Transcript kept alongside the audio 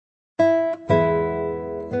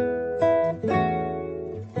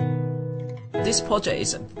this project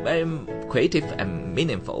is very creative and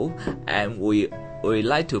meaningful, and we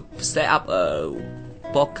like to set up a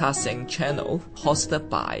broadcasting channel hosted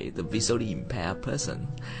by the visually impaired person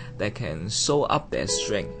that can show up their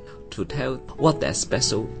strength to tell what their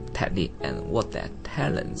special technique and what their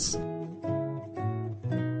talents.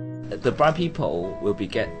 The blind people will be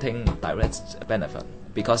getting direct benefit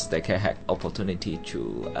because they can have opportunity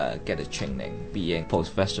to get a training being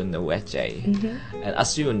professional VJ. And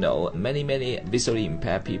as you know, many visually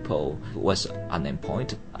impaired people was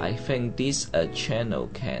unemployed. I think this channel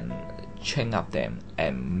can train up them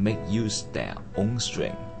and make use their own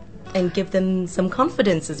strength. And give them some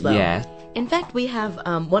confidence as well. Yeah. In fact, we have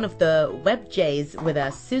one of the WebJs with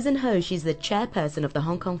us, Susan Ho. She's the chairperson of the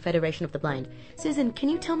Hong Kong Federation of the Blind. Susan, can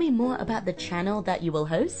you tell me more about the channel that you will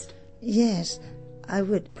host? Yes, I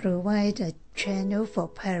would provide a channel for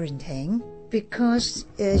parenting because,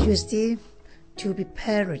 you see, to be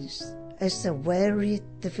parents is a very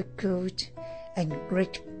difficult and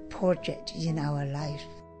great project in our life.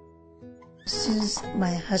 Since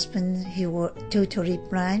my husband, he was totally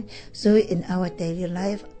blind, so in our daily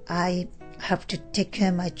life, I have to take care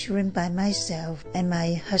of my children by myself. And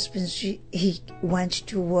my husband, he wants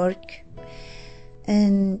to work.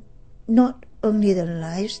 And not only the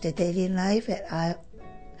lives, the daily life,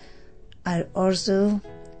 I also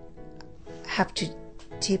have to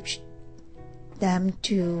teach them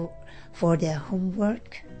for their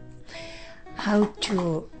homework, how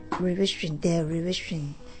to their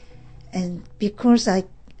revision. And because I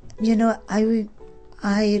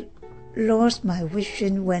lost my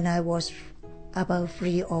vision when I was about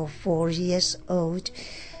 3 or 4 years old,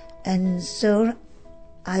 and so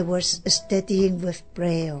I was studying with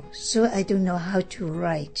Braille, so I don't know how to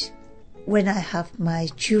write. When I have my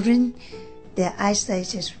children, their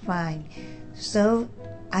eyesight is fine, so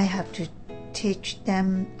I have to teach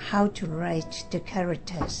them how to write the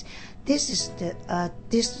characters. This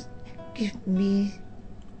gives me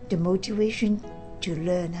the motivation to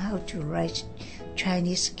learn how to write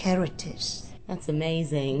Chinese characters. That's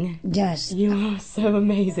amazing. Yes. You are so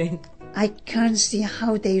amazing. I can't see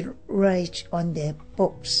how they write on their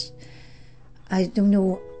books. I don't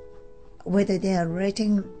know whether they are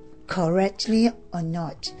writing correctly or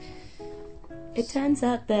not. It turns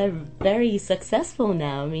out they're very successful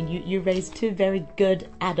now. I mean, you raised 2 very good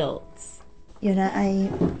adults. I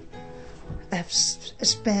have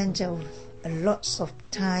spent a lot of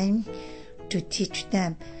time to teach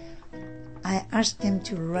them. I ask them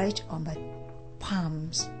to write on my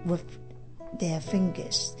palms with their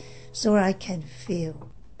fingers so I can feel.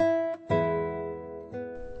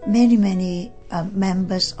 Many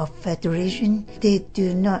members of Federation, they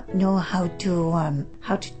do not know how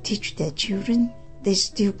to teach their children. They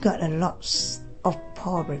still got a lot of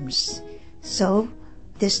problems. So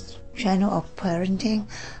this channel of parenting,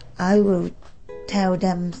 I will tell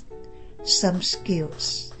them some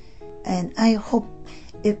skills, and I hope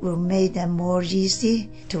it will make them more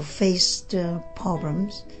easy to face the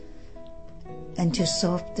problems and to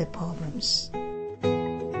solve the problems.